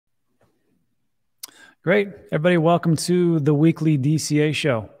Great. Everybody, welcome to the weekly DCA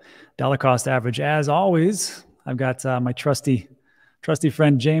show, Dollar Cost Average. As always, I've got my trusty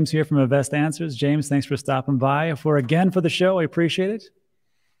friend James here from InvestAnswers. James, thanks for stopping by for the show. I appreciate it.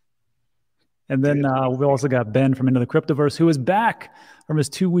 And then we've also got Ben from Into The Cryptoverse, who is back from his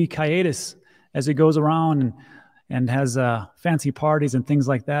 2-week hiatus as he goes around and has fancy parties and things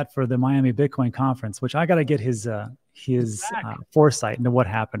like that for the Miami Bitcoin conference, which I got to get his foresight into what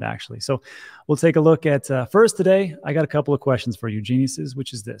happened actually. So we'll take a look at first today. I got a couple of questions for you geniuses,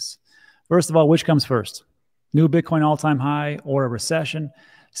 which is this. First of all, which comes first? New Bitcoin all-time high or a recession?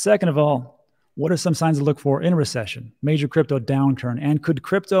 Second of all, what are some signs to look for in a recession, major crypto downturn, and could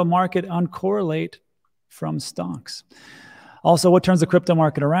crypto market uncorrelate from stocks? Also, what turns the crypto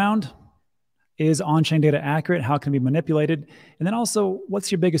market around? Is on-chain data accurate? How can it be manipulated? And then also,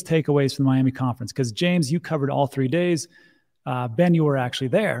 what's your biggest takeaways from the Miami conference? Because James, you covered all 3 days. Ben, you were actually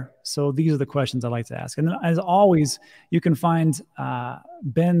there. So these are the questions I'd like to ask. And then as always, you can find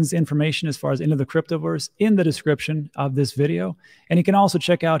Ben's information as far as Into the Cryptoverse in the description of this video. And you can also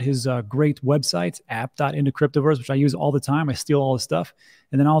check out his great website, app.intocryptoverse, which I use all the time. I steal all the stuff.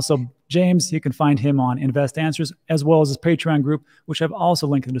 And then also James, you can find him on InvestAnswers as well as his Patreon group, which I've also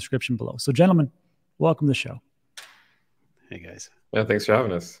linked in the description below. So gentlemen, welcome to the show. Hey guys. Yeah, thanks for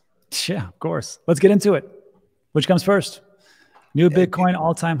having us. Yeah, of course. Let's get into it. Which comes first? New Bitcoin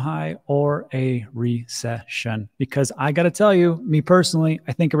all-time high or a recession? Because I got to tell you, me personally,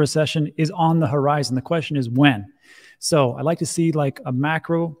 I think a recession is on the horizon. The question is when. So I'd like to see like a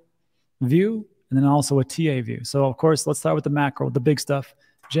macro view and then also a TA view. So of course, let's start with the macro, the big stuff.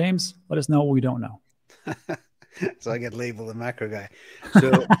 James, let us know what we don't know. So I get labeled the macro guy.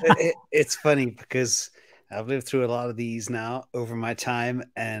 So it's funny because I've lived through a lot of these now over my time.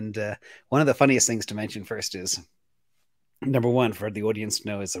 And one of the funniest things to mention first is, number one, for the audience to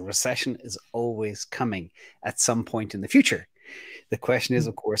know, is a recession is always coming at some point in the future. The question is,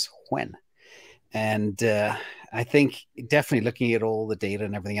 of course, when? And I think definitely looking at all the data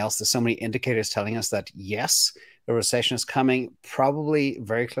and everything else, there's so many indicators telling us that, yes, a recession is coming, probably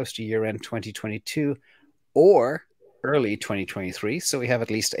very close to year-end 2022 or early 2023. So we have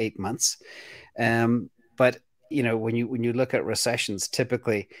at least 8 months. But, you know, when you look at recessions,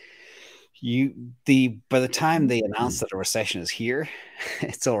 typically, by the time they announce that a recession is here,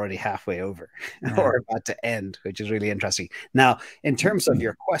 it's already halfway over or about to end, which is really interesting. Now, in terms of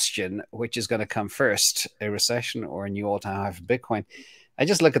your question, which is going to come first, a recession or a new all-time high for Bitcoin, I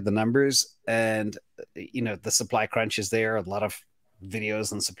just look at the numbers and, you know, the supply crunch is there. A lot of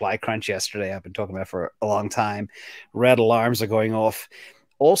videos on supply crunch yesterday I've been talking about for a long time. Red alarms are going off.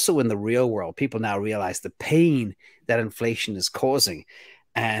 Also in the real world, people now realize the pain that inflation is causing.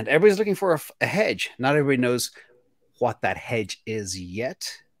 And everybody's looking for a hedge. Not everybody knows what that hedge is yet,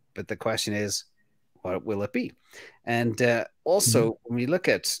 but the question is, what will it be? And also, when we look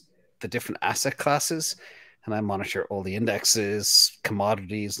at the different asset classes, and I monitor all the indexes,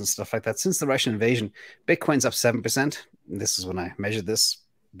 commodities, and stuff like that, since the Russian invasion, Bitcoin's up 7%. This is when I measured this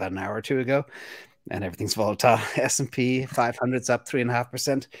about an hour or two ago, and everything's volatile. S&P 500's up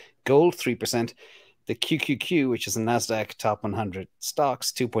 3.5%, gold 3%. The QQQ, which is a NASDAQ top 100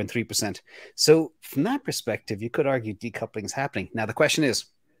 stocks, 2.3%. So from that perspective, you could argue decoupling is happening. Now, the question is,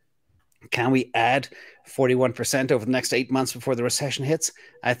 can we add 41% over the next 8 months before the recession hits?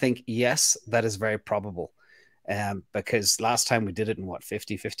 I think, yes, that is very probable. Because last time we did it in, what,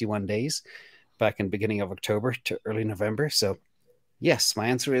 50, 51 days back in the beginning of October to early November. So, yes, my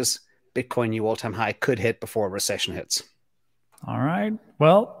answer is Bitcoin new all-time high could hit before a recession hits. All right.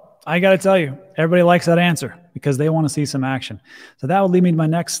 Well, I got to tell you, everybody likes that answer because they want to see some action. So that would lead me to my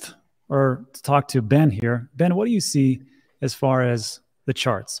next, or to talk to Ben here. Ben, what do you see as far as the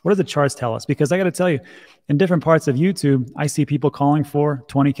charts? What do the charts tell us? Because I got to tell you, in different parts of YouTube, I see people calling for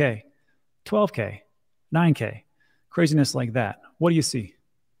 20K, 12K, 9K, craziness like that. What do you see?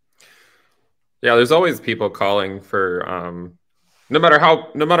 Yeah, there's always people calling for, no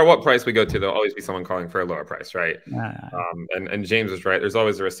matter what price we go to, there'll always be someone calling for a lower price, right? And James is right. There's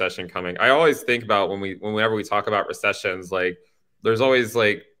always a recession coming. I always think about whenever we talk about recessions, like there's always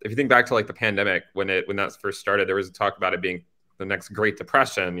like, if you think back to like the pandemic, when that first started, there was a talk about it being the next Great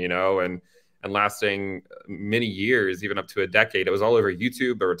Depression, you know, and lasting many years, even up to a decade. It was all over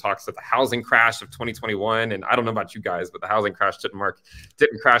YouTube. There were talks of the housing crash of 2021. And I don't know about you guys, but the housing crash didn't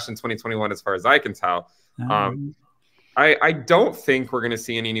crash in 2021 as far as I can tell. I don't think we're going to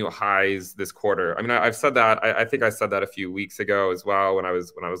see any new highs this quarter. I mean, I've said that. I think I said that a few weeks ago as well when I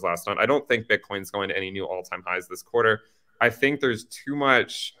was last on. I don't think Bitcoin's going to any new all-time highs this quarter. I think there's too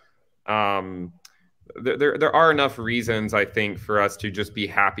much there are enough reasons, I think, for us to just be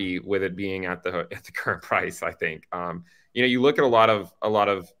happy with it being at the current price. I think, you know, you look at a lot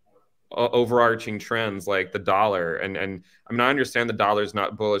of overarching trends like the dollar, and I mean, I understand the dollar is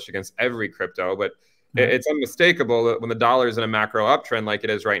not bullish against every crypto, but it's unmistakable that when the dollar is in a macro uptrend like it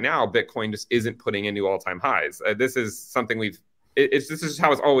is right now, Bitcoin just isn't putting in new all-time highs. This is something this is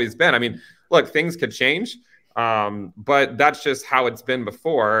how it's always been. I mean, look, things could change, but that's just how it's been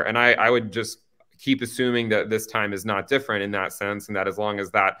before, and I would just keep assuming that this time is not different in that sense, and that as long as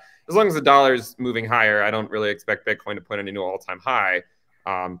the dollar is moving higher, I don't really expect Bitcoin to put in a new all-time high.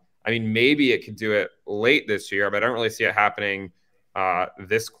 I mean, maybe it could do it late this year, but I don't really see it happening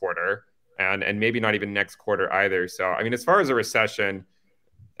this quarter, and maybe not even next quarter either. So, I mean, as far as a recession,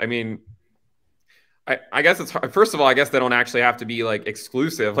 I mean, I guess it's hard. First of all, I guess they don't actually have to be like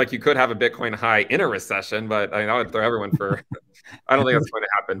exclusive. Like you could have a Bitcoin high in a recession, but I mean, I would throw everyone for. I don't think that's going to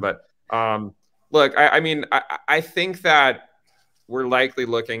happen. But look, I mean, I think that we're likely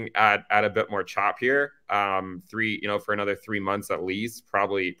looking at a bit more chop here, for another 3 months at least,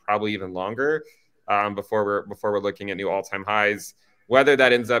 probably even longer, before we're looking at new all-time highs. Whether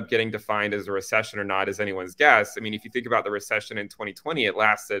that ends up getting defined as a recession or not is anyone's guess. I mean, if you think about the recession in 2020, it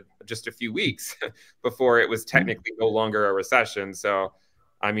lasted just a few weeks before it was technically no longer a recession. So,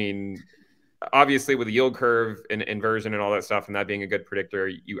 I mean, obviously with the yield curve and inversion and all that stuff, and that being a good predictor,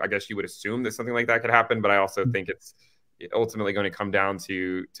 I guess you would assume that something like that could happen. But I also think it's ultimately going to come down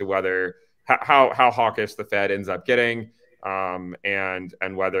to whether how hawkish the Fed ends up getting,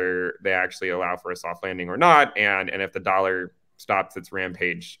 and whether they actually allow for a soft landing or not, and if the dollar stops its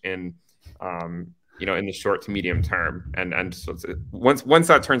rampage in in the short to medium term, and so once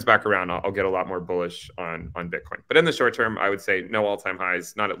that turns back around, I'll get a lot more bullish on Bitcoin. But in the short term, I would say no all-time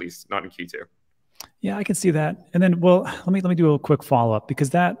highs, not in Q2. Yeah, I can see that. And then, well, let me do a quick follow-up,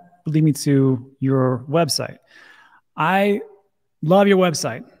 because that would lead me to your website. I love your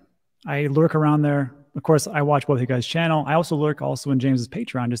website. I lurk around there. Of course, I watch both of you guys' channel. I also lurk in James's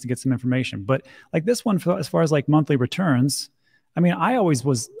Patreon just to get some information. But like this one, as far as like monthly returns, I mean, I always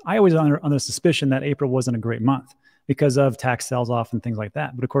under suspicion that April wasn't a great month because of tax sales off and things like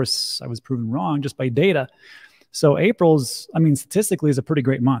that. But of course, I was proven wrong just by data. So April's, I mean, statistically is a pretty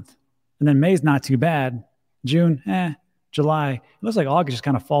great month. And then May's not too bad. June, July, it looks like August just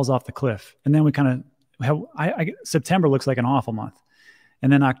kind of falls off the cliff. And then we kind of September looks like an awful month.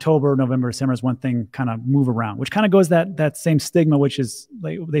 And then October, November, December is one thing kind of move around, which kind of goes that same stigma, which is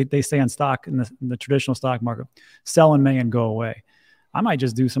like they say on stock in the traditional stock market, sell in May and go away. I might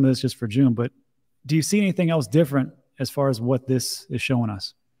just do some of this just for June, but do you see anything else different as far as what this is showing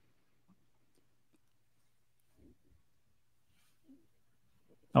us?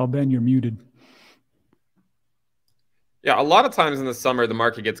 Oh, Ben, you're muted. Yeah, a lot of times in the summer, the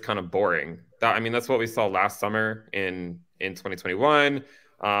market gets kind of boring. That's what we saw last summer in 2021.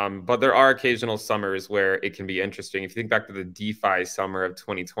 But there are occasional summers where it can be interesting. If you think back to the DeFi summer of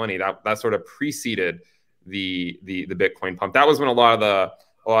 2020, that sort of preceded the Bitcoin pump. That was when a lot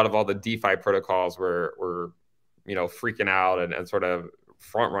of all the DeFi protocols were freaking out and sort of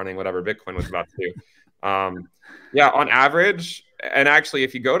front running whatever Bitcoin was about to do. On average, and actually,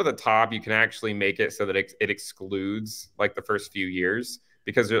 if you go to the top, you can actually make it so that it excludes like the first few years,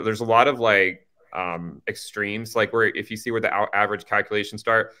 because there's a lot of like extremes, like where if you see where the average calculations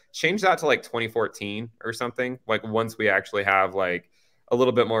start, change that to like 2014 or something, like once we actually have like a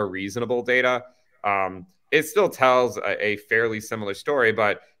little bit more reasonable data. It still tells a fairly similar story,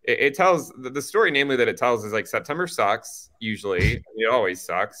 but it tells the story, namely that it tells is like September sucks usually. It always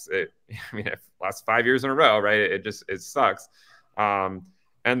sucks. It lasts 5 years in a row, right? It sucks. And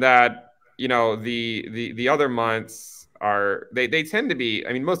that, the other months they tend to be,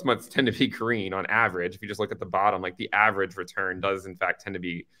 most months tend to be green on average. If you just look at the bottom, like the average return does in fact tend to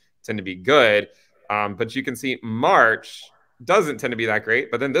be good. But you can see March doesn't tend to be that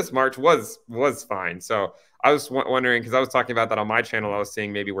great, but then this March was fine. So I was wondering, because I was talking about that on my channel, I was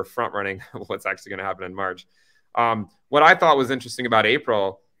seeing maybe we're front running what's actually going to happen in March. What I thought was interesting about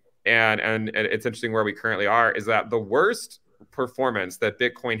April, and it's interesting where we currently are, is that the worst performance that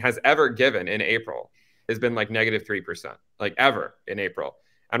Bitcoin has ever given in April has been like -3%, like ever in April.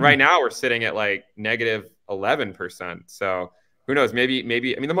 And right now we're sitting at like -11%. So who knows? Maybe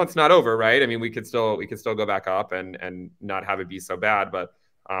the month's not over, right? We could still go back up and not have it be so bad. But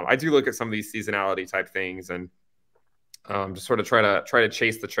I do look at some of these seasonality type things and just sort of try to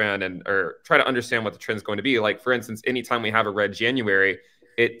chase the trend or try to understand what the trend's going to be. Like for instance, anytime we have a red January,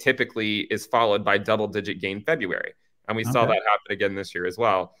 it typically is followed by double-digit gain February, and we saw that happen again this year as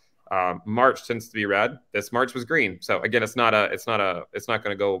well. March tends to be red. This March was green. So again, it's not going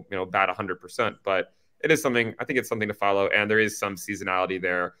to go bad 100%, but it is something, I think it's something to follow. And there is some seasonality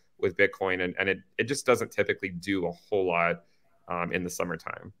there with Bitcoin, and it just doesn't typically do a whole lot in the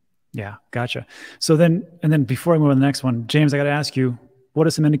summertime. Yeah, gotcha. So then, and then before I move on to the next one, James, I got to ask you, what are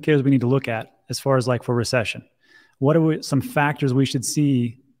some indicators we need to look at as far as like for recession? What are some factors we should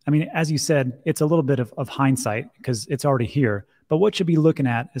see? I mean, as you said, it's a little bit of hindsight because it's already here, but what should we be looking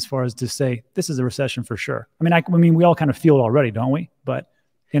at as far as to say, this is a recession for sure? I mean, we all kind of feel it already, don't we? But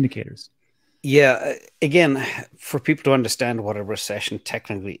indicators. Yeah, again, for people to understand what a recession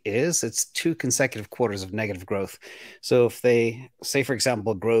technically is, it's 2 consecutive quarters of negative growth. So if they say, for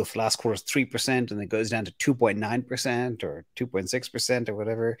example, growth last quarter is 3% and it goes down to 2.9% or 2.6% or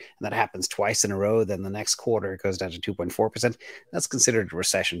whatever, and that happens twice in a row, then the next quarter it goes down to 2.4%, that's considered a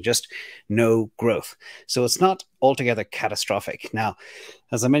recession, just no growth. So it's not altogether catastrophic. Now,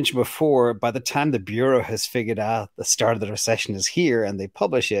 as I mentioned before, by the time the Bureau has figured out the start of the recession is here and they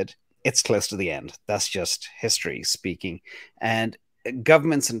publish it, it's close to the end. That's just history speaking. And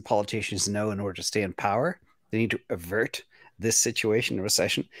governments and politicians know in order to stay in power, they need to avert this situation, a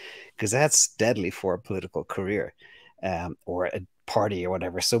recession, because that's deadly for a political career or a party or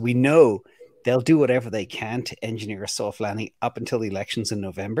whatever. So we know they'll do whatever they can to engineer a soft landing up until the elections in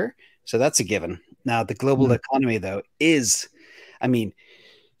November. So that's a given. Now, the global economy, though, is, I mean,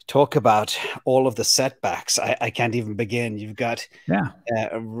 talk about all of the setbacks. I can't even begin. You've got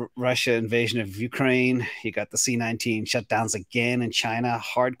Russia invasion of Ukraine. You got the C-19 shutdowns again in China,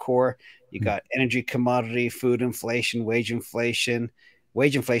 hardcore. You got energy, commodity, food inflation, wage inflation.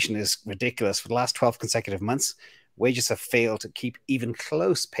 Wage inflation is ridiculous. For the last 12 consecutive months, wages have failed to keep even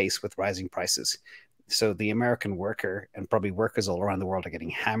close pace with rising prices. So the American worker and probably workers all around the world are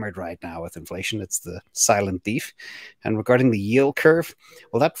getting hammered right now with inflation. It's the silent thief. And regarding the yield curve,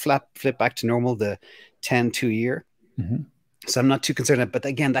 well, that flipped back to normal, the 10-2-year. So I'm not too concerned. But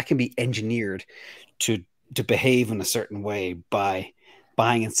again, that can be engineered to behave in a certain way by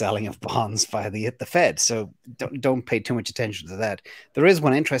buying and selling of bonds by the Fed. So don't pay too much attention to that. There is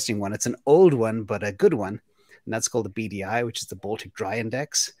one interesting one. It's an old one, but a good one. And that's called the BDI, which is the Baltic Dry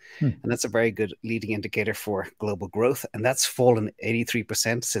Index. And that's a very good leading indicator for global growth. And that's fallen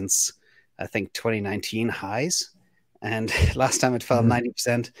 83% since, I think, 2019 highs. And last time it fell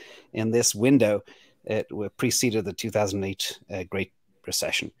 90% in this window, it preceded the 2008 Great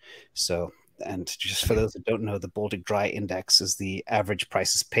Recession. So, and just for those that don't know, the Baltic Dry Index is the average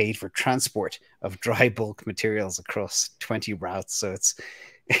prices paid for transport of dry bulk materials across 20 routes. So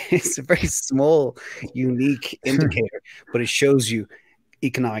it's a very small, unique indicator, but it shows you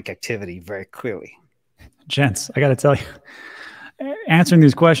economic activity very clearly. Gents, I got to tell you, answering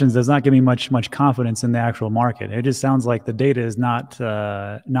these questions does not give me much confidence in the actual market. It just sounds like the data is not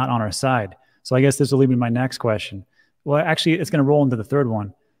on our side. So I guess this will lead me to my next question. Well, actually, it's going to roll into the third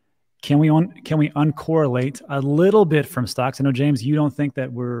one. Can we uncorrelate a little bit from stocks? I know, James, you don't think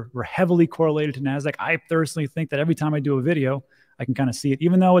that we're heavily correlated to NASDAQ. I personally think that every time I do a video, I can kind of see it,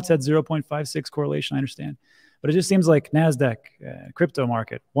 even though it's at 0.56 correlation, I understand. But it just seems like NASDAQ, crypto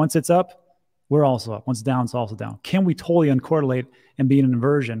market, once it's up, we're also up. Once it's down, it's also down. Can we totally uncorrelate and be in an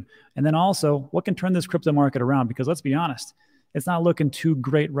inversion? And then also, what can turn this crypto market around? Because let's be honest, it's not looking too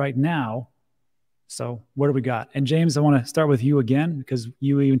great right now. So what do we got? And James, I want to start with you again, because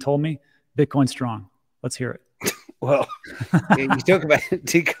you even told me Bitcoin's strong. Let's hear it. Well, you talk about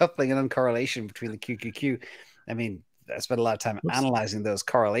decoupling and uncorrelation between the QQQ. I mean, I spent a lot of time analyzing those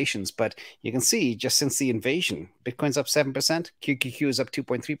correlations, but you can see just since the invasion, Bitcoin's up 7%, QQQ is up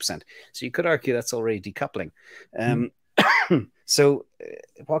 2.3%. So you could argue that's already decoupling. So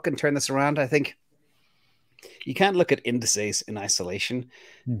what can turn this around? I think you can't look at indices in isolation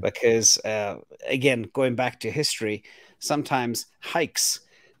because, again, going back to history, sometimes hikes,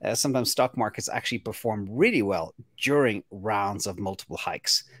 sometimes stock markets actually perform really well during rounds of multiple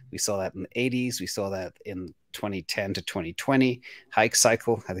hikes. We saw that in the 80s. We saw that in 2010 to 2020 hike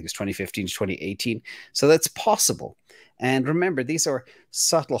cycle. I think it's 2015 to 2018. So that's possible. And remember, these are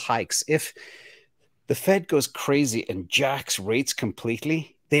subtle hikes. If the Fed goes crazy and jacks rates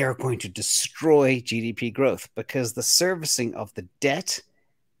completely, they are going to destroy GDP growth because the servicing of the debt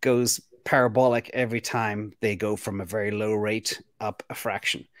goes parabolic every time they go from a very low rate up a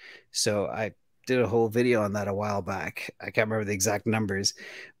fraction. So I did a whole video on that a while back. I can't remember the exact numbers,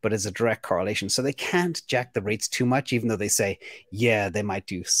 but it's a direct correlation. So they can't jack the rates too much, even though they say, yeah, they might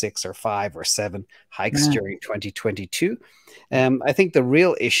do 6 or 5 or 7 hikes during 2022. I think the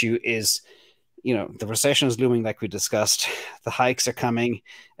real issue is, you know, the recession is looming like we discussed. The hikes are coming.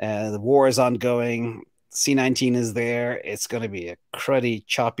 The war is ongoing. C-19 is there. It's going to be a cruddy,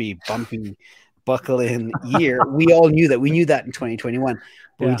 choppy, bumpy buckle in year. We all knew that. We knew that in 2021,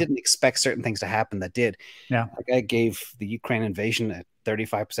 but we didn't expect certain things to happen that did. Yeah. Like I gave the Ukraine invasion a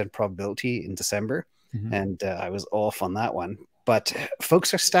 35% probability in December, and I was off on that one. But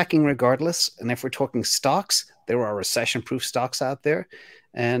folks are stacking regardless. And if we're talking stocks, there are recession-proof stocks out there.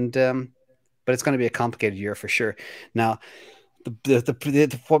 And but it's going to be a complicated year for sure. Now,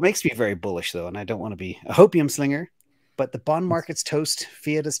 what makes me very bullish, though, and I don't want to be a hopium slinger, but the bond market's toast,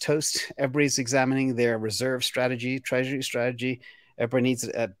 fiat is toast. Everybody's examining their reserve strategy, treasury strategy. Everybody needs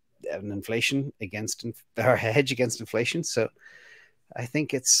an inflation against, or a hedge against inflation. So I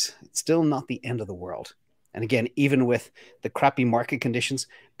think it's still not the end of the world. And again, even with the crappy market conditions,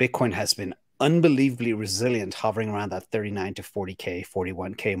 Bitcoin has been unbelievably resilient, hovering around that 39 to 40K,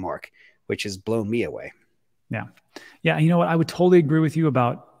 41K mark, which has blown me away. Yeah. Yeah. You know what? I would totally agree with you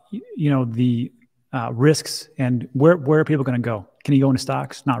about, the risks and where are people going to go? Can you go into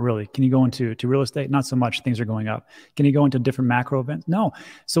stocks? Not really. Can you go into real estate? Not so much. Things are going up. Can you go into different macro events? No.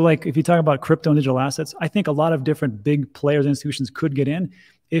 So like if you talk about crypto and digital assets, I think a lot of different big players and institutions could get in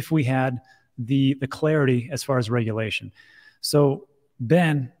if we had the clarity as far as regulation. So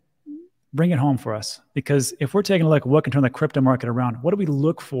Ben, bring it home for us, because if we're taking a look at what can turn the crypto market around, what do we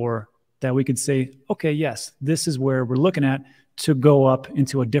look for that we could say, okay, yes, this is where we're looking at to go up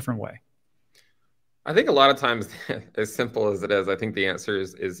into a different way? I think a lot of times, as simple as it is, I think the answer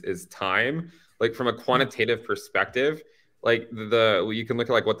is time. Like from a quantitative perspective, like you can look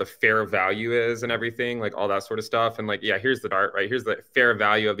at like what the fair value is and everything, like all that sort of stuff. And like, yeah, here's the dart, right? Here's the fair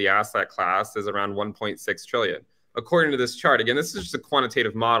value of the asset class is around 1.6 trillion. According to this chart, again, this is just a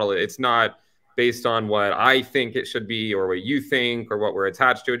quantitative model. It's not based on what I think it should be or what you think or what we're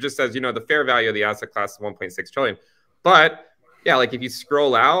attached to. It just says, the fair value of the asset class is 1.6 trillion. But yeah, like if you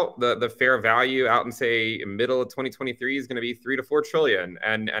scroll out the fair value out in say middle of 2023 is going to be 3 to 4 trillion,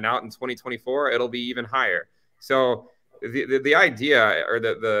 and out in 2024 it'll be even higher. So the idea, or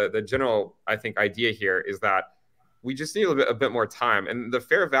the general, I think, idea here is that we just need a bit more time. And the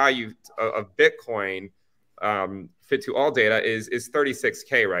fair value of Bitcoin fit to all data is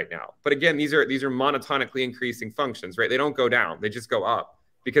 36K right now. But again, these are monotonically increasing functions, right? They don't go down, they just go up,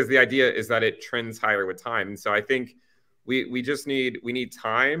 because the idea is that it trends higher with time. And so I think we need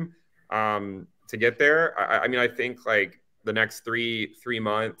time to get there. I mean, I think like the next three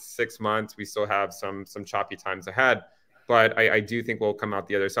months, 6 months, we still have some choppy times ahead, but I do think we'll come out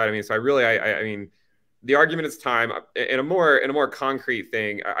the other side. I mean, so I mean, the argument is time. In a more concrete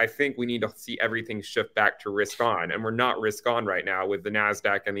thing, I think we need to see everything shift back to risk on, and we're not risk on right now with the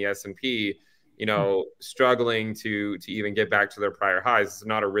NASDAQ and the S&P, struggling to even get back to their prior highs. It's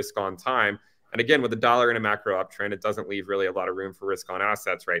not a risk on time. And again, with the dollar in a macro uptrend, it doesn't leave really a lot of room for risk on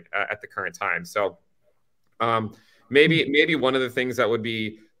assets right at the current time. So maybe one of the things that would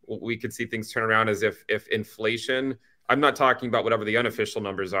be, we could see things turn around is if inflation, I'm not talking about whatever the unofficial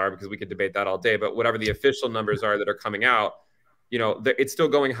numbers are, because we could debate that all day, but whatever the official numbers are that are coming out, it's still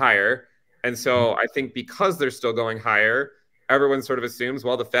going higher. And so I think because they're still going higher, everyone sort of assumes,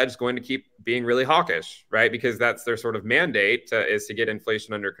 well, the Fed's going to keep being really hawkish, right? Because that's their sort of mandate is to get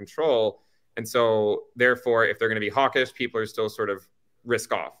inflation under control. And so therefore, if they're going to be hawkish, people are still sort of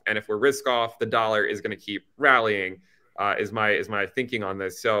risk off. And if we're risk off, the dollar is going to keep rallying, is my thinking on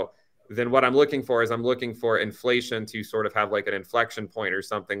this. So then what I'm looking for inflation to sort of have like an inflection point or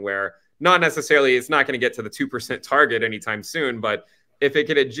something where not necessarily, it's not going to get to the 2% target anytime soon, but if it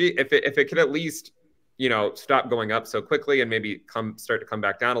could at least, stop going up so quickly and maybe start to come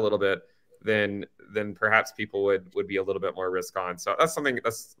back down a little bit, then perhaps people would be a little bit more risk on. So that's something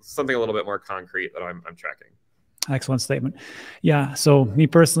a little bit more concrete that I'm tracking. Excellent statement. Yeah. So me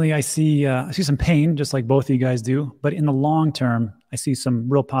personally, I see some pain, just like both of you guys do. But in the long term, I see some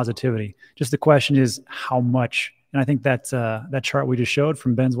real positivity. Just the question is how much. And I think that that chart we just showed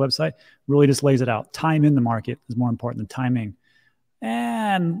from Ben's website really just lays it out. Time in the market is more important than timing.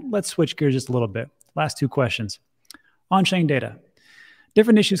 And let's switch gears just a little bit. Last two questions. On-chain data.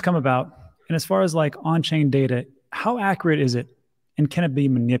 Different issues come about. And as far as like on-chain data, how accurate is it? And can it be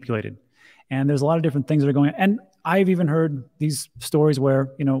manipulated? And there's a lot of different things that are going on. And I've even heard these stories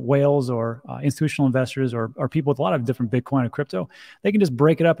where, whales or institutional investors or people with a lot of different Bitcoin or crypto, they can just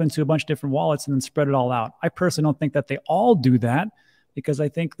break it up into a bunch of different wallets and then spread it all out. I personally don't think that they all do that, because I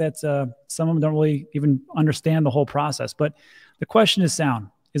think that some of them don't really even understand the whole process. But the question is sound.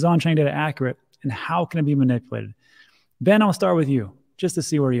 Is on-chain data accurate, and how can it be manipulated? Ben, I'll start with you just to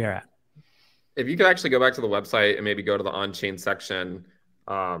see where you're at. If you could actually go back to the website and maybe go to the on-chain section,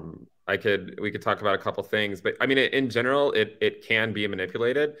 we could talk about a couple things, but I mean, in general, it can be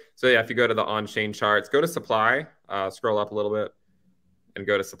manipulated. So yeah, if you go to the on-chain charts, go to supply, scroll up a little bit and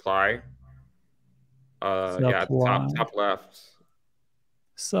go to supply. Yeah, at the top left.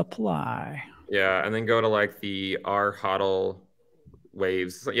 Supply. Yeah, and then go to like the R hodl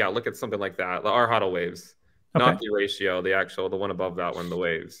waves. So, yeah, look at something like that. The R hodl waves, not the ratio, the one above that one, the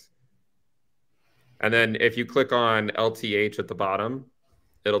waves. And then if you click on LTH at the bottom,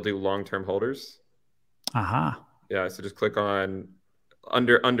 it'll do long-term holders. Yeah, so just click on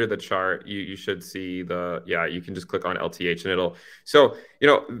under the chart. You should see you can just click on LTH and it'll. So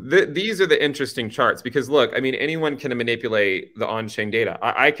these are the interesting charts because look, I mean, anyone can manipulate the on-chain data.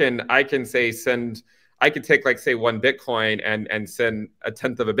 I can say I could take like say 1 Bitcoin and send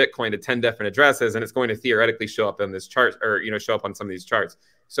 1/10 of a Bitcoin to 10 different addresses, and it's going to theoretically show up in this chart or show up on some of these charts.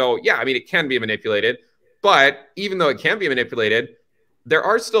 So yeah, I mean, it can be manipulated, but even though it can be manipulated, there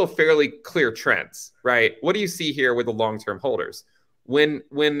are still fairly clear trends, right? What do you see here with the long-term holders? When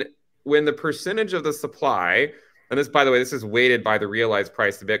the percentage of the supply, and this, by the way, this is weighted by the realized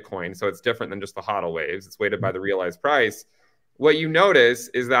price of Bitcoin, so it's different than just the HODL waves. It's weighted by the realized price. What you notice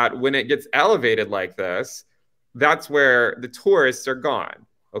is that when it gets elevated like this, that's where the tourists are gone.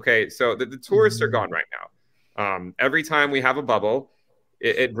 Okay, so the tourists are gone right now. Every time we have a bubble,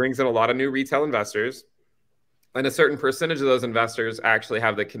 it brings in a lot of new retail investors. And a certain percentage of those investors actually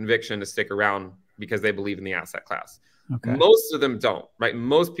have the conviction to stick around because they believe in the asset class. Okay. Most of them don't, right?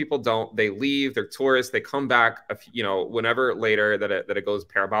 Most people don't. They leave, they're tourists, they come back, whenever later that it goes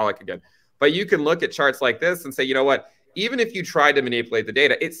parabolic again. But you can look at charts like this and say, you know what? Even if you try to manipulate the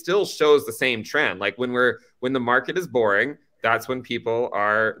data, it still shows the same trend. Like when the market is boring, that's when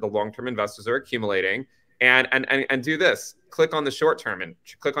the long-term investors are accumulating. And do this. Click on the short-term and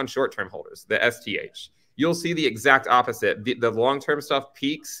click on short-term holders, the STH. You'll see the exact opposite. The long-term stuff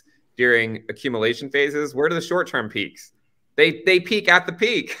peaks during accumulation phases. Where do the short-term peaks? They peak at the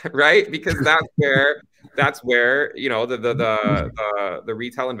peak, right? Because that's where the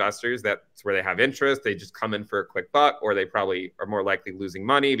retail investors, that's where they have interest. They just come in for a quick buck, or they probably are more likely losing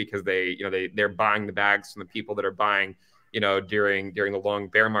money because they're buying the bags from the people that are buying during the long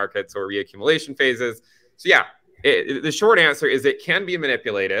bear markets or reaccumulation phases. So yeah, the short answer is it can be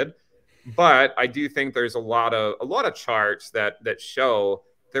manipulated. But I do think there's a lot of charts that show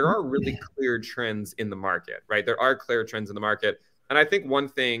there are really clear trends in the market, right? There are clear trends in the market. And I think one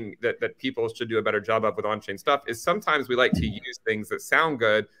thing that people should do a better job of with on-chain stuff is sometimes we like to use things that sound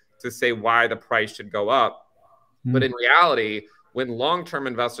good to say why the price should go up. But in reality, when long-term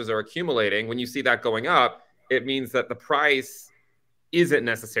investors are accumulating, when you see that going up, it means that the price isn't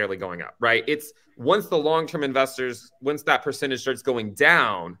necessarily going up, right? It's once the long-term investors, once that percentage starts going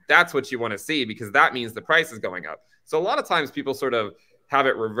down, that's what you want to see because that means the price is going up. So a lot of times people sort of have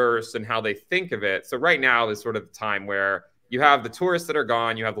it reversed in how they think of it. So right now is sort of the time where you have the tourists that are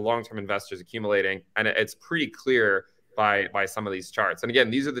gone, you have the long-term investors accumulating, and it's pretty clear by some of these charts. And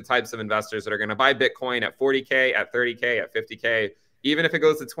again, these are the types of investors that are going to buy Bitcoin at 40K, at 30K, at 50K, even if it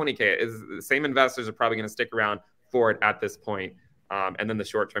goes to 20K. The same investors are probably going to stick around for it at this point. And then the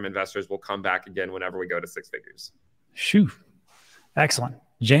short-term investors will come back again whenever we go to 6 figures. Shoo. Excellent.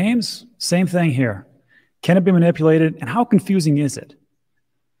 James, same thing here. Can it be manipulated? And how confusing is it?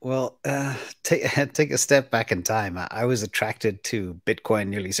 Well, take a step back in time. I was attracted to Bitcoin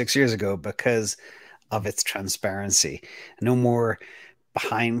nearly 6 years ago because of its transparency. No more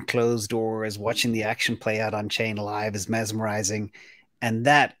behind closed doors, watching the action play out on chain live is mesmerizing. And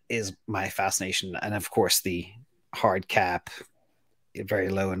that is my fascination. And of course, the hard cap, very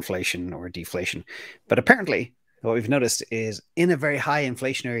low inflation or deflation. But apparently, what we've noticed is in a very high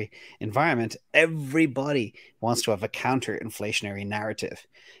inflationary environment, everybody wants to have a counter-inflationary narrative.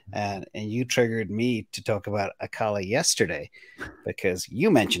 And you triggered me to talk about Akala yesterday because you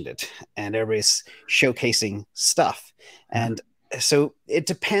mentioned it and everybody's showcasing stuff. And so it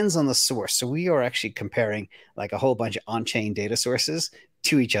depends on the source. So we are actually comparing like a whole bunch of on-chain data sources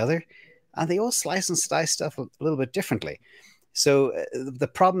to each other, and they all slice and dice stuff a little bit differently. So the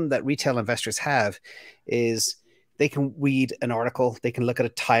problem that retail investors have is they can read an article, they can look at a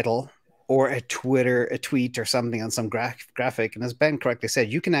title or a tweet or something on some graphic. And as Ben correctly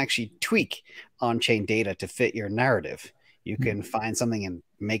said, you can actually tweak on-chain data to fit your narrative. You can find something and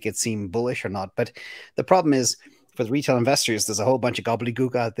make it seem bullish or not. But the problem is for the retail investors, there's a whole bunch of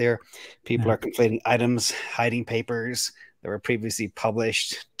gobbledygook out there. People are conflating items, hiding papers that were previously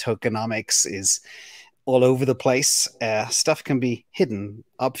published. Tokenomics is all over the place. Stuff can be hidden,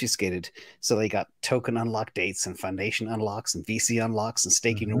 obfuscated. So they got token unlock dates and foundation unlocks and VC unlocks and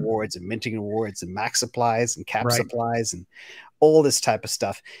staking rewards and minting rewards and max supplies and cap supplies and all this type of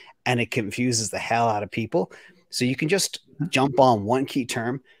stuff. And it confuses the hell out of people. So you can just jump on one key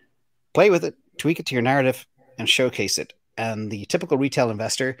term, play with it, tweak it to your narrative and showcase it. And the typical retail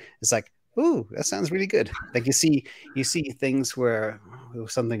investor is like, Ooh, that sounds really good. Like you see things where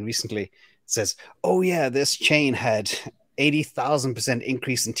something recently says, oh yeah, this chain had 80,000%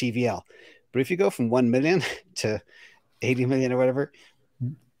 increase in TVL. But if you go from 1 million to 80 million or whatever,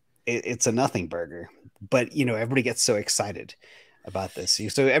 it's a nothing burger. But you know, everybody gets so excited about this.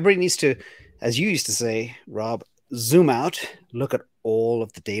 So everybody needs to, as you used to say, Rob, zoom out, look at all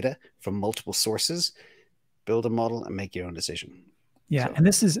of the data from multiple sources, build a model, and make your own decision. Yeah, so. And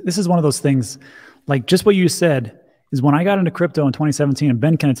this is one of those things, like just what you said, is when I got into crypto in 2017, and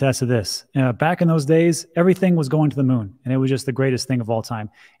Ben can attest to this, back in those days, everything was going to the moon, and it was just the greatest thing of all time.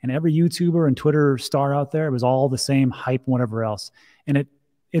 And every YouTuber and Twitter star out there, it was all the same hype and whatever else. And it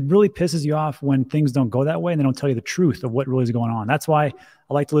really pisses you off when things don't go that way and they don't tell you the truth of what really is going on. That's why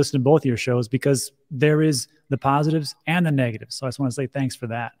I like to listen to both of your shows, because there is the positives and the negatives. So I just want to say thanks for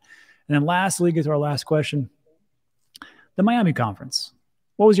that. And then lastly, get to our last question. The Miami conference.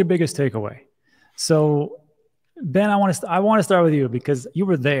 What was your biggest takeaway? So Ben, I want to start with you, because you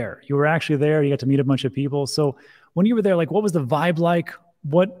were there. You were actually there. You got to meet a bunch of people. So when you were there, like, what was the vibe like?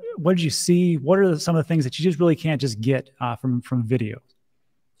 What did you see? What are some of the things that you just really can't just get from video?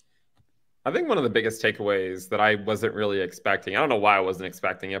 I think one of the biggest takeaways that I wasn't really expecting, I don't know why I wasn't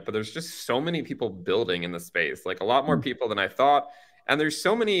expecting it, but there's just so many people building in the space, like a lot more people than I thought. And there's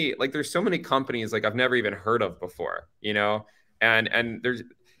so many companies like I've never even heard of before, you know? And there's,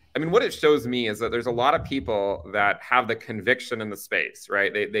 I mean, what it shows me is that there's a lot of people that have the conviction in the space,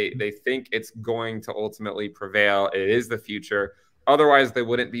 right? They think it's going to ultimately prevail. It is the future. Otherwise they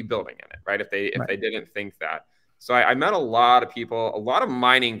wouldn't be building in it, right? If they didn't think that. So I met a lot of people, a lot of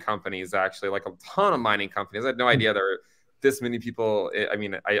mining companies, actually, like a ton of mining companies. I had no idea there were this many people. I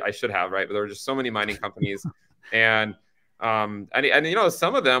mean, I should have, right? But there were just so many mining companies. And you know,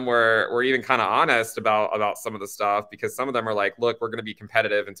 some of them were even kind of honest about some of the stuff, because some of them are like, look, we're going to be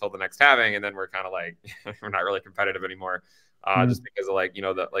competitive until the next halving. And then we're kind of like, we're not really competitive anymore, just because of like, you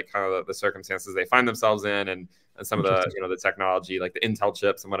know, the circumstances they find themselves in, and some of the, you know, the technology, like the Intel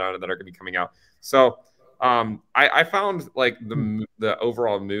chips and whatnot that are going to be coming out. So I found like the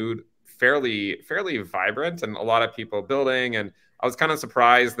overall mood fairly vibrant, and a lot of people building. And I was kind of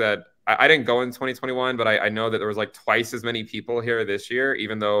surprised that I didn't go in 2021, but I know that there was like twice as many people here this year,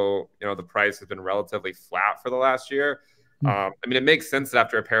 even though, you know, the price has been relatively flat for the last year. I mean, it makes sense that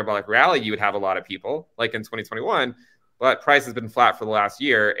after a parabolic rally, you would have a lot of people like in 2021, but price has been flat for the last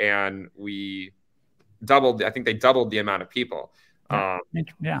year, and we doubled. I think they doubled the amount of people.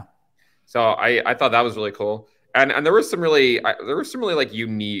 Yeah. So I thought that was really cool. And there were some really like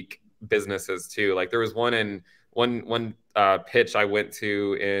unique businesses too. Like there was one pitch I went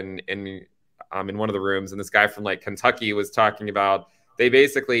to in one of the rooms, and this guy from like Kentucky was talking about they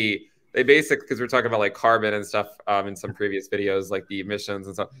basically, because we're talking about like carbon and stuff in some previous videos, like the emissions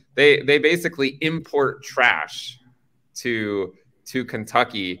and stuff. They basically import trash to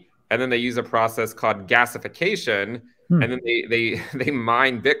Kentucky, and then they use a process called gasification, and then they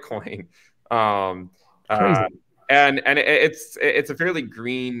mine Bitcoin. And it's a fairly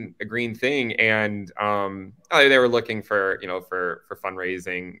green thing. And they were looking for, you know, for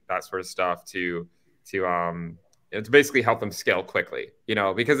fundraising, that sort of stuff to basically help them scale quickly, you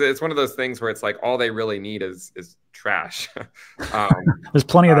know, because it's one of those things where it's like all they really need is trash. There's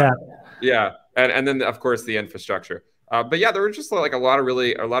plenty of that. Yeah. And then of course the infrastructure. But yeah, there were just like a lot of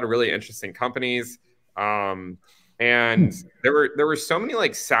really interesting companies. And there were so many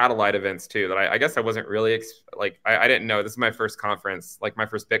like satellite events too that I guess I wasn't really I didn't know. This is my first conference, like my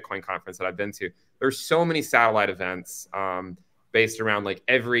first Bitcoin conference that I've been to. There's so many satellite events based around like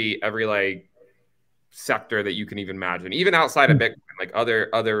every like sector that you can even imagine, even outside of Bitcoin, like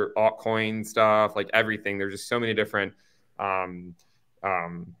other altcoin stuff, like everything. There's just so many different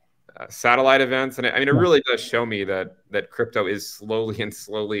satellite events, and I mean, it really does show me that crypto is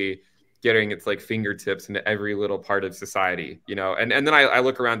slowly getting its like fingertips into every little part of society, you know. And then I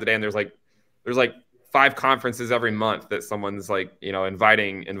look around today, and there's like 5 conferences every month that someone's like, you know,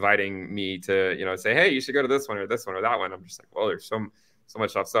 inviting me to, you know, say, hey, you should go to this one or that one. I'm just like, well, there's so much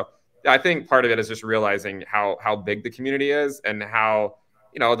stuff. So yeah, I think part of it is just realizing how big the community is, and how,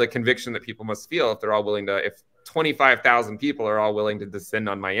 you know, the conviction that people must feel if they're all willing to, if 25,000 people are all willing to descend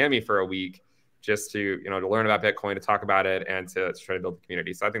on Miami for a week just to, you know, to learn about Bitcoin, to talk about it, and to try to build the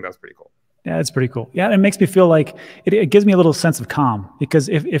community. So I think that's pretty cool. Yeah, it's pretty cool. Yeah, it makes me feel like it gives me a little sense of calm, because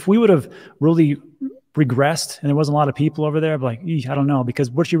if we would have really regressed and there wasn't a lot of people over there, I'd be like, I don't know, because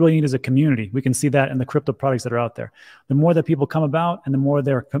what you really need is a community. We can see that in the crypto products that are out there. The more that people come about and the more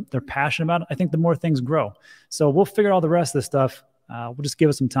they're passionate about it, I think the more things grow. So we'll figure all the rest of this stuff We'll just give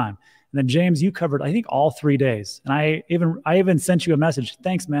us some time. And then James, you covered, I think, all 3 days. And I even sent you a message.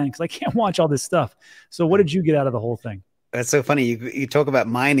 Thanks, man, because I can't watch all this stuff. So what did you get out of the whole thing? That's so funny. You talk about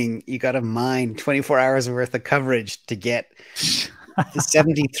mining. You got to mine 24 hours worth of coverage to get the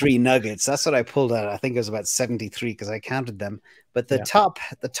 73 nuggets. That's what I pulled out. I think it was about 73 because I counted them. But the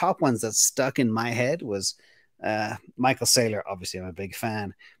top ones that stuck in my head was Michael Saylor. Obviously, I'm a big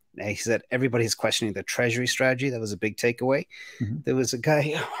fan. He said everybody's questioning the treasury strategy. That was a big takeaway. Mm-hmm. There was a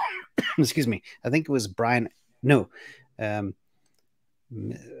guy, excuse me, I think it was Brian. No, VJ.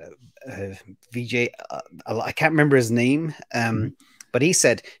 I can't remember his name. But he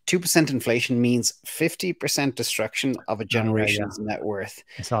said 2% inflation means 50% destruction of a generation's net worth.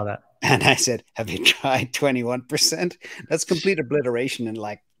 I saw that. And I said, have you tried 21%? That's complete obliteration in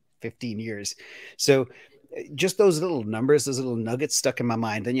like 15 years. So just those little numbers, those little nuggets stuck in my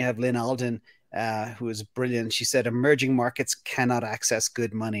mind. Then you have Lynn Alden, who is brilliant. She said, emerging markets cannot access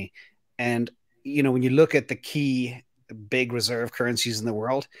good money. And, you know, when you look at the key big reserve currencies in the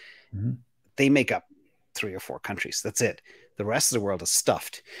world, they make up 3 or 4 countries. That's it. The rest of the world is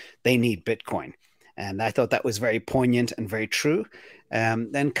stuffed. They need Bitcoin. And I thought that was very poignant and very true.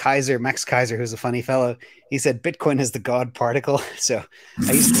 Then Max Kaiser, who's a funny fellow, he said, Bitcoin is the God particle. So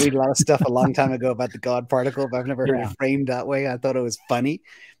I used to read a lot of stuff a long time ago about the God particle, but I've never heard it framed that way. I thought it was funny.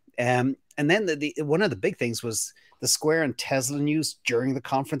 And then one of the big things was the Square and Tesla news during the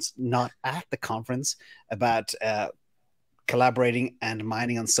conference, not at the conference, about collaborating and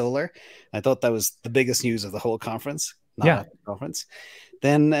mining on solar. I thought that was the biggest news of the whole conference. Conference.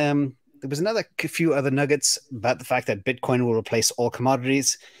 Then there was another few other nuggets about the fact that Bitcoin will replace all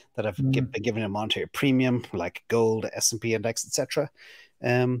commodities that have been given a monetary premium, like gold, S&P index, etc.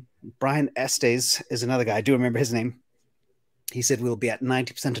 Brian Estes is another guy. I do remember his name. He said we'll be at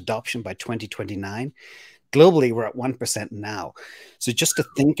 90% adoption by 2029. Globally, we're at 1% now. So just to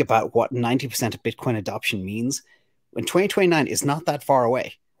think about what 90% of Bitcoin adoption means, when 2029 is not that far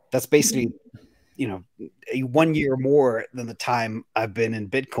away. That's basically, you know, 1 year more than the time I've been in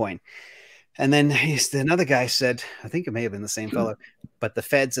Bitcoin. And then another guy said, I think it may have been the same fellow, but the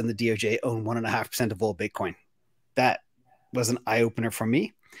feds and the DOJ own 1.5% of all Bitcoin. That was an eye opener for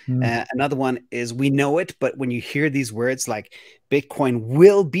me. Another one is, we know it, but when you hear these words like Bitcoin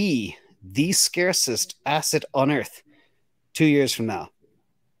will be the scarcest asset on earth 2 years from now.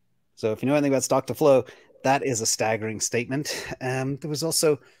 So if you know anything about stock to flow, that is a staggering statement. There was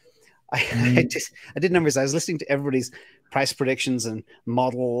also, I did numbers. I was listening to everybody's price predictions and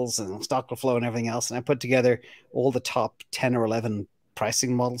models and stock to flow and everything else. And I put together all the top 10 or 11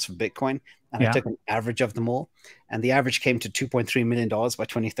 pricing models for Bitcoin. And I took an average of them all. And the average came to $2.3 million by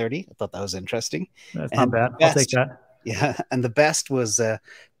 2030. I thought that was interesting. That's not bad. I'll take that. Yeah. And the best was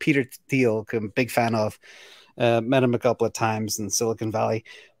Peter Thiel, I'm a big fan of. Met him a couple of times in Silicon Valley.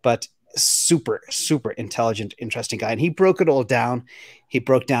 But super, super intelligent, interesting guy. And he broke it all down. He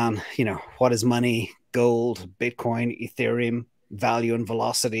broke down, you know, what is money, gold, Bitcoin, Ethereum, value and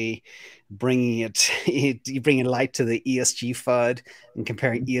velocity, bringing light to the ESG FUD and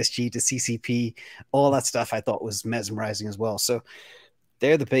comparing ESG to CCP. All that stuff I thought was mesmerizing as well. So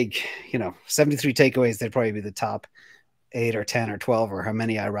they're the big, you know, 73 takeaways. They'd probably be the top 8 or 10 or 12 or how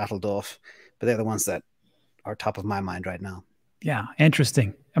many I rattled off, but they're the ones that are top of my mind right now. Yeah,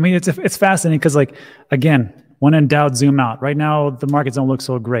 interesting. I mean, it's fascinating because, like, again, when in doubt, zoom out. Right now, the markets don't look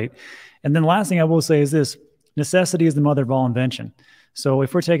so great. And then the last thing I will say is this: necessity is the mother of all invention. So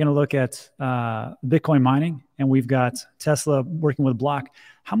if we're taking a look at Bitcoin mining and we've got Tesla working with Block,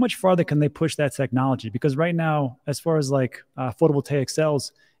 how much farther can they push that technology? Because right now, as far as like photovoltaic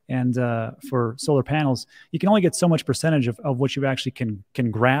cells and for solar panels, you can only get so much percentage of what you actually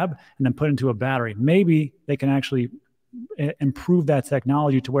can grab and then put into a battery. Maybe they can actually improve that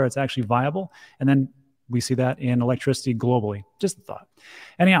technology to where it's actually viable. And then we see that in electricity globally. Just a thought.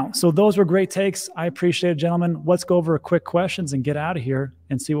 Anyhow, so those were great takes. I appreciate it, gentlemen. Let's go over quick questions and get out of here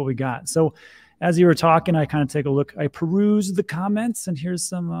and see what we got. So as you were talking, I kind of take a look. I perused the comments, and here's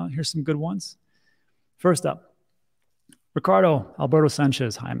some good ones. First up, Ricardo Alberto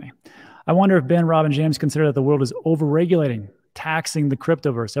Sanchez, Jaime. I wonder if Ben, Rob, and James consider that the world is overregulating, taxing the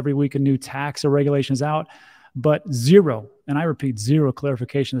cryptoverse. Every week a new tax or regulation is out, but zero, and I repeat, zero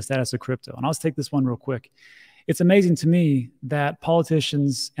clarification of the status of crypto. And I'll just take this one real quick. It's amazing to me that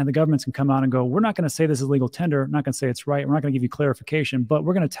politicians and the governments can come out and go, we're not going to say this is legal tender. I'm not going to say it's right. We're not going to give you clarification, but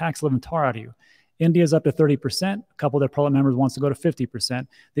we're going to tax living tar out of you. India's up to 30%. A couple of their parliament members wants to go to 50%.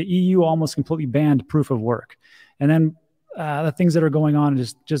 The EU almost completely banned proof of work. And then the things that are going on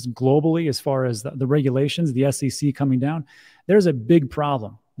just globally, as far as the regulations, the SEC coming down, there's a big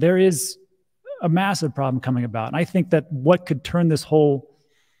problem. There is a massive problem coming about. And I think that what could turn this whole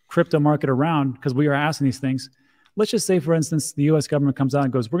crypto market around, because we are asking these things, let's just say, for instance, the US government comes out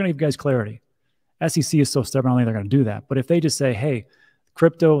and goes, we're going to give you guys clarity. SEC is so stubborn, only they're going to do that. But if they just say, hey,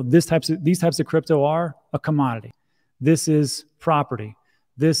 crypto, these types of crypto are a commodity. This is property.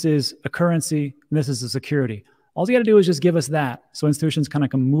 This is a currency. And this is a security. All you got to do is just give us that. So institutions kind of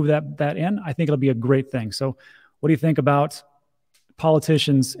can move that in. I think it'll be a great thing. So what do you think about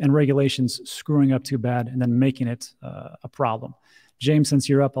politicians and regulations screwing up too bad and then making it a problem? James, since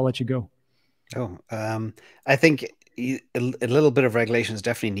you're up, I'll let you go. I think a little bit of regulation is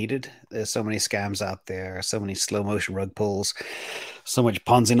definitely needed. There's so many scams out there, so many slow motion rug pulls, so much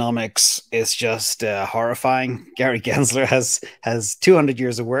Ponzinomics. It's just horrifying. Gary Gensler has 200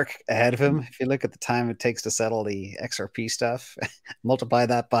 years of work ahead of him. If you look at the time it takes to settle the XRP stuff, multiply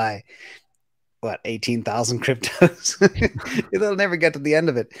that by what, 18,000 cryptos. They'll never get to the end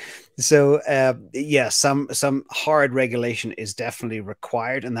of it. So yeah, some hard regulation is definitely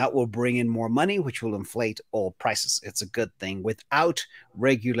required, and that will bring in more money, which will inflate all prices. It's a good thing. Without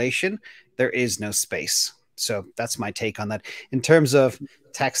regulation, there is no space. So that's my take on that. In terms of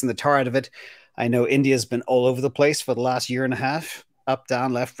taxing the tar out of it, I know India's been all over the place for the last year and a half, up,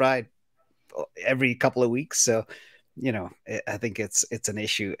 down, left, right, every couple of weeks. So, you know, I think it's an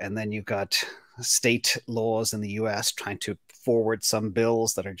issue. And then you've got state laws in the US trying to forward some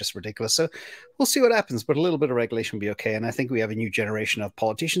bills that are just ridiculous. So we'll see what happens, but a little bit of regulation will be okay. And I think we have a new generation of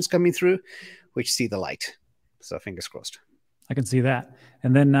politicians coming through which see the light. So fingers crossed. I can see that.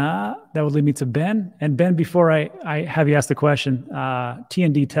 And then that would lead me to Ben. And Ben, before I have you ask the question,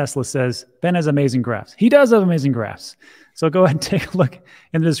 TND Tesla says, Ben has amazing graphs. He does have amazing graphs. So go ahead and take a look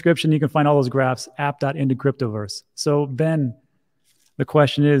in the description. You can find all those graphs, app.intocryptoverse. So Ben, the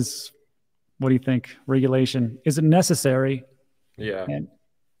question is, what do you think? Regulation, is it necessary? Yeah. And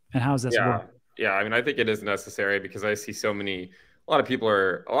how does this work? Yeah, I mean, I think it is necessary because I see so many, a lot of people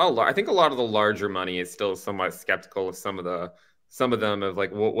are, I think a lot of the larger money is still somewhat skeptical of some of them of like,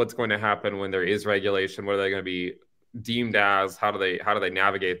 what's going to happen when there is regulation? What are they going to be deemed as? How do they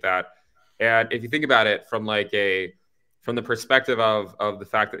navigate that? And if you think about it from the perspective of the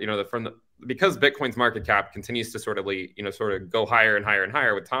fact that, you know, because Bitcoin's market cap continues to sort of go higher and higher and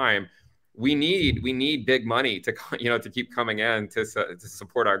higher with time, we need big money to, you know, to keep coming in to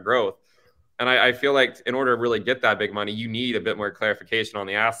support our growth. And I feel like in order to really get that big money, you need a bit more clarification on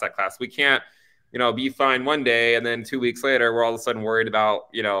the asset class. We can't, you know, be fine one day and then 2 weeks later we're all of a sudden worried about,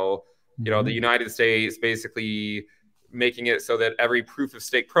 you know, the United States basically making it so that every proof of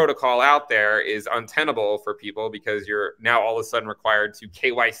stake protocol out there is untenable for people because you're now all of a sudden required to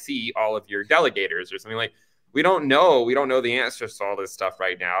KYC all of your delegators or something. Like, we don't know the answers to all this stuff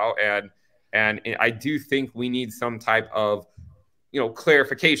right now. And I do think we need some type of, you know,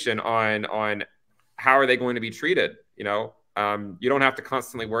 clarification on how are they going to be treated. You know, you don't have to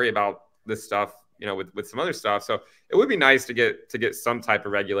constantly worry about this stuff, you know, with some other stuff. So it would be nice to get some type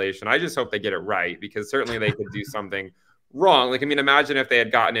of regulation. I just hope they get it right, because certainly they could do something wrong. Like, I mean, imagine if they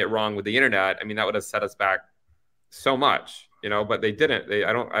had gotten it wrong with the internet. I mean, that would have set us back so much, you know, but they didn't.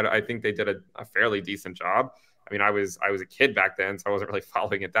 I think they did a fairly decent job. I mean, I was a kid back then, so I wasn't really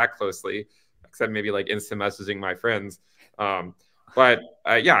following it that closely, except maybe like instant messaging my friends. But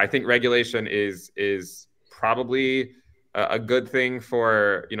yeah, I think regulation is probably a good thing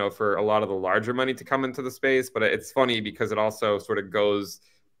for, you know, for a lot of the larger money to come into the space. But it's funny because it also sort of goes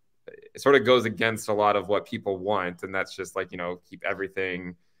against a lot of what people want. And that's just like, you know, keep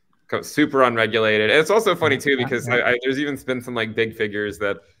everything super unregulated. And it's also funny too, because there's even been some like big figures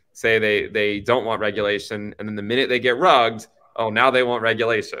that say they don't want regulation. And then the minute they get rugged, oh, now they want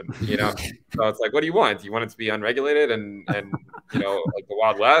regulation, you know? So it's like, what do you want? Do you want it to be unregulated and you know, like the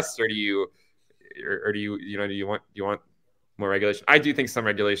Wild West, or do you want more regulation? I do think some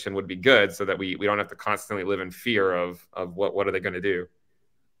regulation would be good so that we don't have to constantly live in fear of what are they going to do.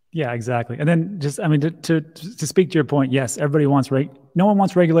 Yeah, exactly. And then just, I mean, to speak to your point, yes, everybody wants no one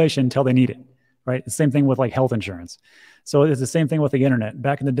wants regulation until they need it, right? The same thing with like health insurance. So it's the same thing with the internet.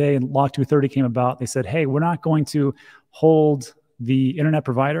 Back in the day, Lock 230 came about. They said, hey, we're not going to hold the internet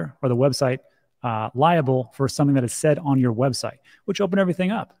provider or the website liable for something that is said on your website, which opened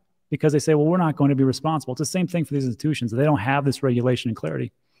everything up, because they say, well, we're not going to be responsible. It's the same thing for these institutions. They don't have this regulation and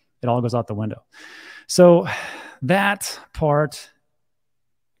clarity. It all goes out the window. So that part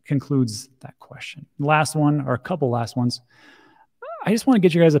concludes that question. Last one, or a couple last ones. I just want to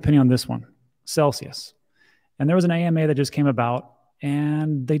get your guys' opinion on this one, Celsius. And there was an AMA that just came about,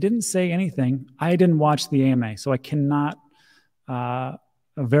 and they didn't say anything. I didn't watch the AMA, so I cannot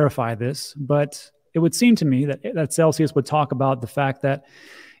verify this, but it would seem to me that Celsius would talk about the fact that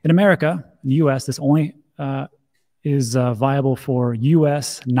In America, the U.S., this only is viable for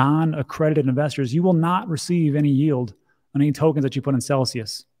U.S. non-accredited investors. You will not receive any yield on any tokens that you put in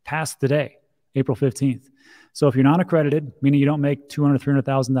Celsius past today, April 15th. So if you're non-accredited, meaning you don't make $200,000,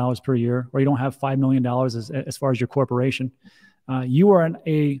 $300,000 per year, or you don't have $5 million as far as your corporation, you are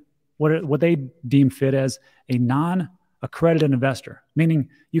what they deem fit as a non-accredited investor, meaning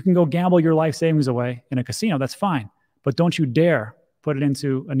you can go gamble your life savings away in a casino. That's fine. But don't you dare put it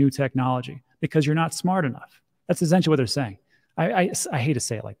into a new technology because you're not smart enough. That's essentially what they're saying. I hate to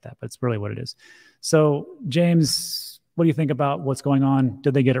say it like that, but it's really what it is. So, James, what do you think about what's going on?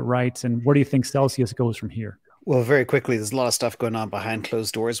 Did they get it right? And where do you think Celsius goes from here? Well, very quickly, there's a lot of stuff going on behind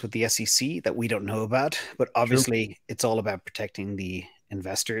closed doors with the SEC that we don't know about. But obviously, it's all about protecting the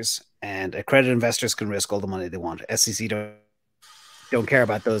investors. And accredited investors can risk all the money they want. SEC don't care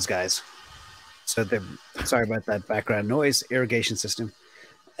about those guys. So sorry about that background noise, irrigation system.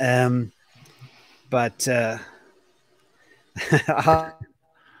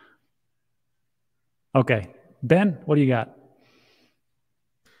 Okay. Ben, what do you got?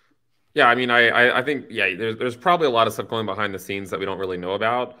 Yeah, I mean, I think, yeah, there's probably a lot of stuff going behind the scenes that we don't really know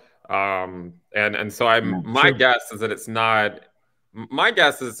about. And so my guess is that it's not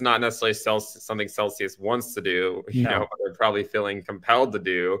necessarily something Celsius wants to do, you know, they're probably feeling compelled to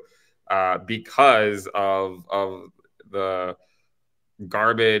do because of the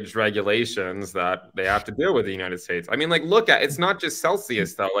garbage regulations that they have to deal with the United States. I mean, like, it's not just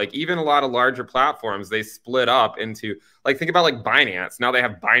Celsius though. Like, even a lot of larger platforms, they split up into, like, think about like Binance. Now they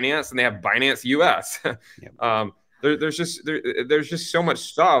have Binance and they have Binance US. Yep. There's just so much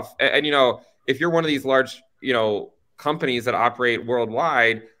stuff. And, you know, if you're one of these large, you know, companies that operate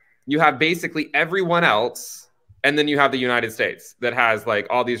worldwide, you have basically everyone else. And then you have the United States that has like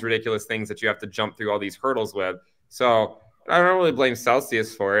all these ridiculous things that you have to jump through all these hurdles with. So I don't really blame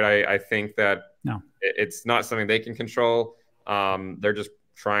Celsius for it. I think that it's not something they can control. They're just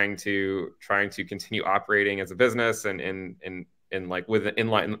trying to continue operating as a business and in the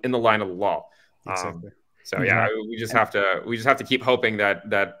line of the law. Exactly. So yeah, we just have to keep hoping that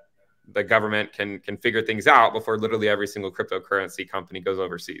the government can figure things out before literally every single cryptocurrency company goes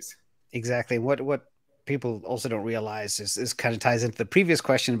overseas. Exactly. What people also don't realize is kind of ties into the previous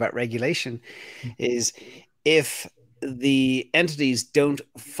question about regulation, is if the entities don't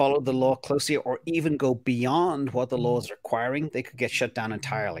follow the law closely or even go beyond what the law is requiring, they could get shut down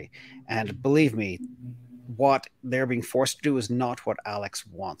entirely. And believe me, what they're being forced to do is not what Alex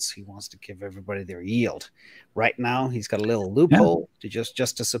wants. He wants to give everybody their yield. Right now, he's got a little loophole to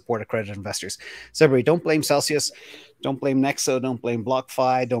just to support accredited investors. So everybody, don't blame Celsius, don't blame Nexo, don't blame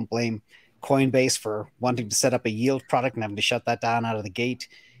BlockFi, don't blame Coinbase for wanting to set up a yield product and having to shut that down out of the gate.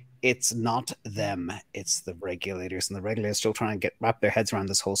 It's not them. It's the regulators, and the regulators still trying to wrap their heads around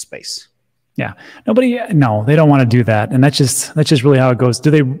this whole space. Yeah, no, they don't want to do that, and that's just really how it goes.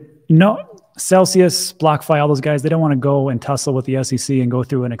 Do they? No, Celsius, BlockFi, all those guys, they don't want to go and tussle with the SEC and go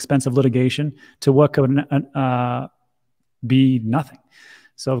through an expensive litigation to what could be nothing.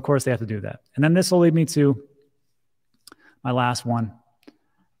 So of course they have to do that, and then this will lead me to my last one.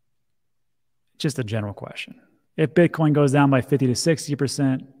 Just a general question. If Bitcoin goes down by 50 to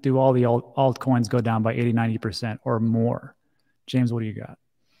 60%, do all the altcoins go down by 80, 90% or more? James, what do you got?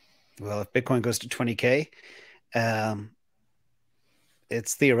 Well, if Bitcoin goes to 20K,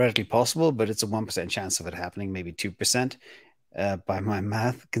 it's theoretically possible, but it's a 1% chance of it happening, maybe 2%. By my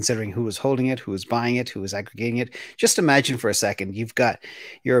math, considering who is holding it, who is buying it, who is aggregating it. Just imagine for a second,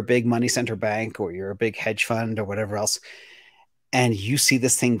 you're a big money center bank or you're a big hedge fund or whatever else, and you see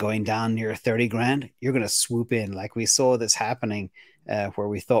this thing going down near 30 grand, you're going to swoop in. Like we saw this happening where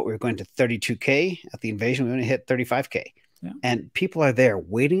we thought we were going to 32K at the invasion. We only hit 35K. Yeah. And people are there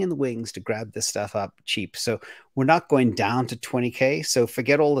waiting in the wings to grab this stuff up cheap. So we're not going down to 20K. So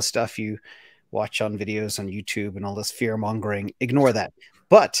forget all the stuff you watch on videos on YouTube and all this fear mongering. Ignore that.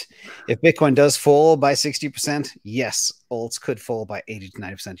 But if Bitcoin does fall by 60%, yes, alts could fall by 80 to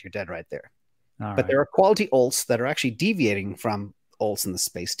 90%. You're dead right there. But there are quality alts that are actually deviating from alts in the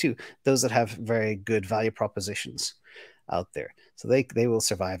space too. Those that have very good value propositions out there. So they will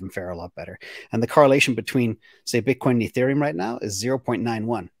survive and fare a lot better. And the correlation between, say, Bitcoin and Ethereum right now is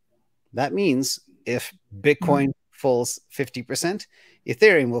 0.91. That means if Bitcoin falls 50%,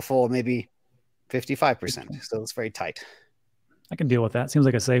 Ethereum will fall maybe 55%. So it's very tight. I can deal with that. Seems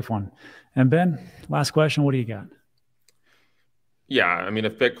like a safe one. And Ben, last question. What do you got? Yeah, I mean,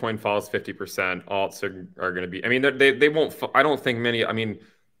 if Bitcoin falls 50%, alts are going to be. I mean, they won't. I don't think many. I mean,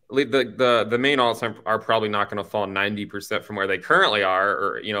 the main alts are probably not going to fall 90% from where they currently are,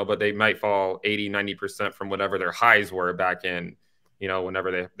 or but they might fall 80, 90% from whatever their highs were back in you know,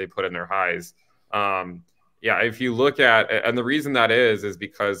 whenever they put in their highs. Yeah, if you look at, and the reason that is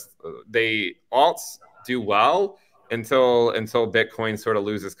because they alts do well until Bitcoin sort of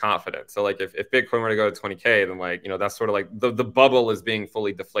loses confidence. So like if Bitcoin were to go to 20K, then like, you know, that's sort of like the bubble is being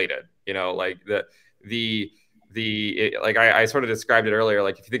fully deflated, you know, like like I sort of described it earlier.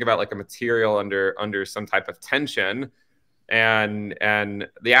 Like if you think about like a material under some type of tension, and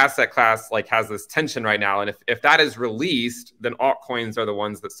the asset class like has this tension right now, and if that is released, then altcoins are the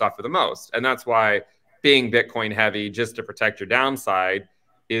ones that suffer the most. And that's why being Bitcoin heavy just to protect your downside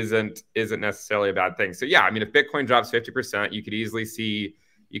isn't necessarily a bad thing. So yeah, I mean, if Bitcoin drops 50%, you could easily see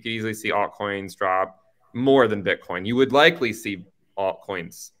altcoins drop more than Bitcoin. You would likely see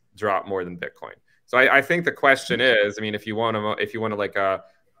altcoins drop more than Bitcoin. So I think the question is, I mean, if you want to like a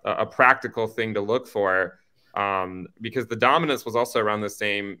practical thing to look for, because the dominance was also around the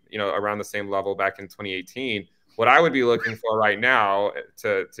same level back in 2018. What I would be looking for right now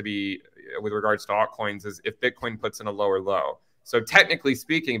to be with regards to altcoins is if Bitcoin puts in a lower low. So technically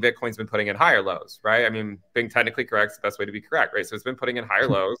speaking, Bitcoin's been putting in higher lows, right? I mean, being technically correct is the best way to be correct, right? So it's been putting in higher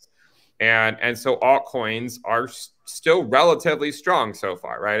lows. And so altcoins are still relatively strong so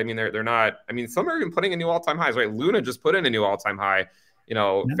far, right? I mean, they're not, I mean, some are even putting in new all-time highs, right? Luna just put in a new all-time high, you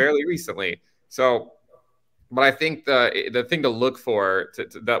know, fairly recently. So, but I think the thing to look for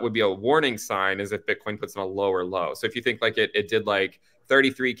that would be a warning sign is if Bitcoin puts in a lower low. So if you think like it did like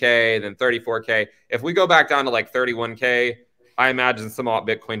 33K, then 34K, if we go back down to like 31K, I imagine some alt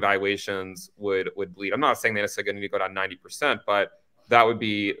Bitcoin valuations would bleed. I'm not saying they're necessarily going to go down 90%, but that would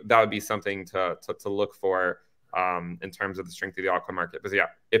be something to look for in terms of the strength of the altcoin market. But yeah,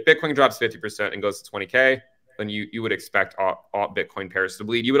 if Bitcoin drops 50% and goes to 20K, then you would expect alt Bitcoin pairs to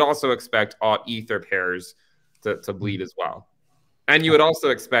bleed. You would also expect alt Ether pairs to bleed as well. And you would also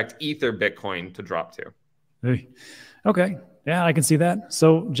expect Ether Bitcoin to drop too. Hey. Okay. Yeah, I can see that.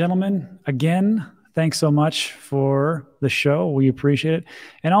 So gentlemen, again, thanks so much for the show. We appreciate it.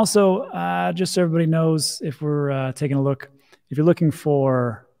 And also, just so everybody knows, if we're taking a look, if you're looking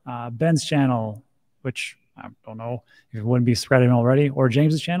for Ben's channel, which I don't know if you wouldn't be subscribing already, or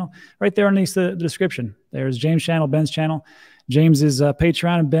James's channel, right there underneath the description. There's James' channel, Ben's channel. James is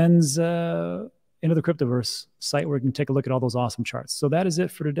Patreon, and Ben's Into the Cryptoverse site where you can take a look at all those awesome charts. So that is it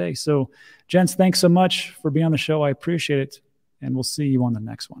for today. So gents, thanks so much for being on the show. I appreciate it. And we'll see you on the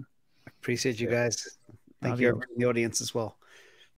next one. Appreciate you guys. Thank you, everyone in the audience as well.